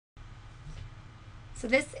So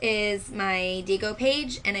this is my Diigo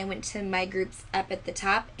page, and I went to my groups up at the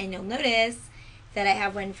top, and you'll notice that I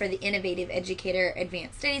have one for the Innovative Educator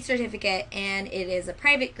Advanced Study Certificate, and it is a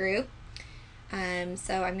private group.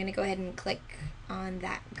 So I'm going to go ahead and click on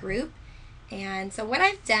that group. And so what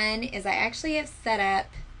I've done is I actually have set up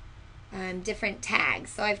different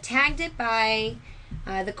tags. So I've tagged it by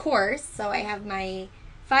the course. So I have my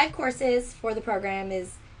 5 courses for the program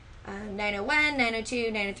is 901,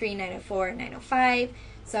 902, 903, 904, and 905.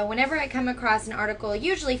 So whenever I come across an article,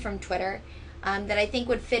 usually from Twitter, that I think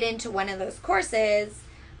would fit into one of those courses,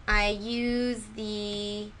 I use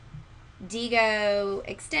the Diigo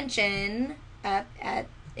extension up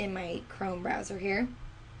in my Chrome browser here,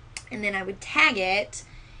 and then I would tag it,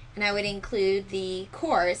 and I would include the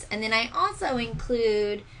course, and then I also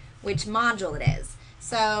include which module it is.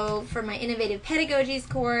 So for my Innovative Pedagogies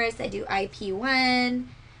course, I do IP1,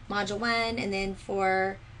 Module 1, and then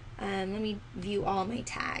for, let me view all my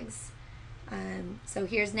tags. So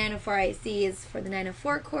here's 904 IC is for the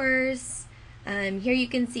 904 course. Here you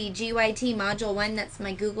can see GYT Module 1, that's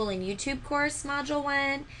my Google and YouTube course, Module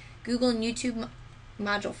 1, Google and YouTube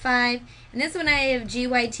Module 5, and this one I have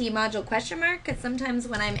GYT Module question mark, because sometimes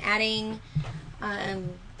when I'm adding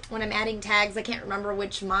tags, I can't remember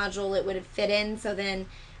which module it would fit in, so then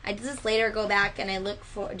I just later go back and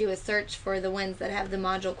I do a search for the ones that have the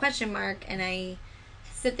module question mark, and I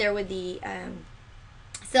sit there with the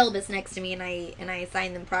syllabus next to me, and I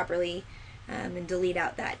assign them properly and delete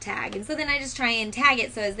out that tag. And so then I just try and tag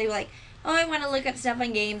it, so as they like, oh, I want to look up stuff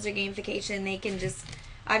on games or gamification, they can just,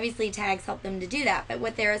 obviously tags help them to do that. But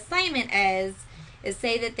what their assignment is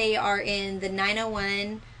say that they are in the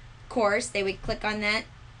 901 course, they would click on that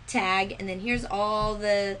tag, and then here's all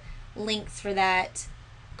the links for that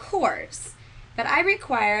course. But I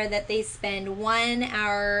require that they spend 1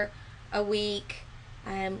 hour a week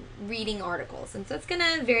reading articles, and so it's going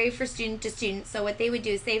to vary for student to student. So what they would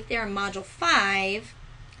do is, say if they're in Module 5,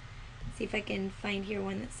 let's see if I can find here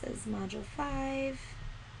one that says Module 5.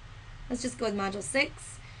 Let's just go with Module 6.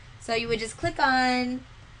 So you would just click on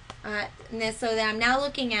this, so that I'm now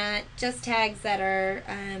looking at just tags that are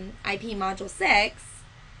IP Module 6,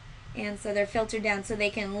 and so they're filtered down so they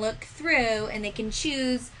can look through and they can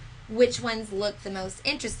choose which ones look the most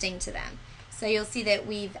interesting to them. So you'll see that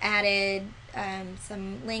we've added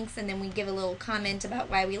some links, and then we give a little comment about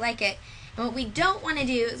why we like it. And what we don't want to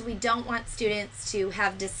do is we don't want students to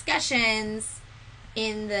have discussions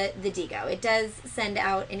in the Diigo. It does send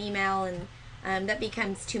out an email, and that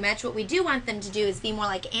becomes too much. What we do want them to do is be more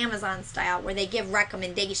like Amazon style, where they give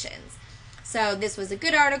recommendations. So this was a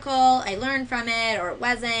good article, I learned from it, or it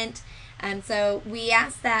wasn't. So we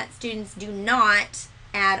ask that students do not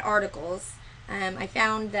add articles. I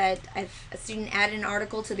found that if a student added an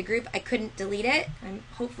article to the group, I couldn't delete it.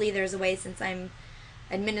 Hopefully there's a way, since I'm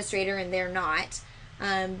administrator and they're not.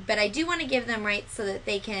 But I do want to give them rights so that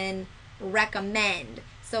they can recommend.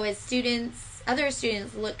 So as other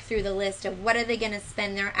students look through the list of what are they going to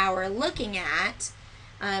spend their hour looking at,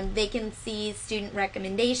 they can see student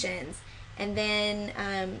recommendations. And then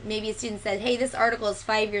maybe a student said, hey, this article is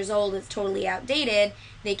 5 years old, it's totally outdated.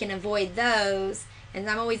 They can avoid those. And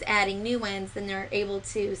I'm always adding new ones, then they're able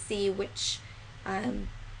to see which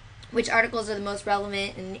articles are the most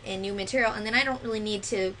relevant and new material. And then I don't really need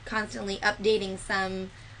to constantly updating some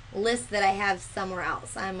list that I have somewhere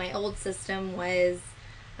else. My old system was,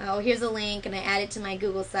 oh, here's a link, and I add it to my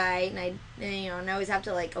Google site, and I always have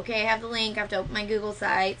to, like, okay, I have the link, I have to open my Google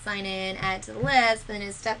site, sign in, add it to the list, then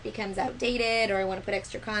as stuff becomes outdated, or I want to put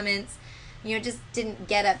extra comments, it just didn't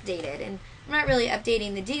get updated. And I'm not really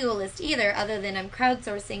updating the Diigo list either, other than I'm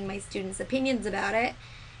crowdsourcing my students' opinions about it,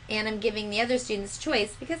 and I'm giving the other students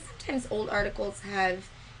choice, because sometimes old articles have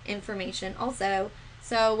information also.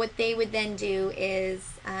 So what they would then do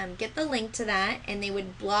is get the link to that, and they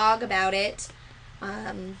would blog about it,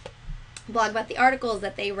 blog about the articles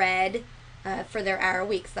that they read for their hour a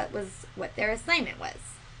week. So that was what their assignment was.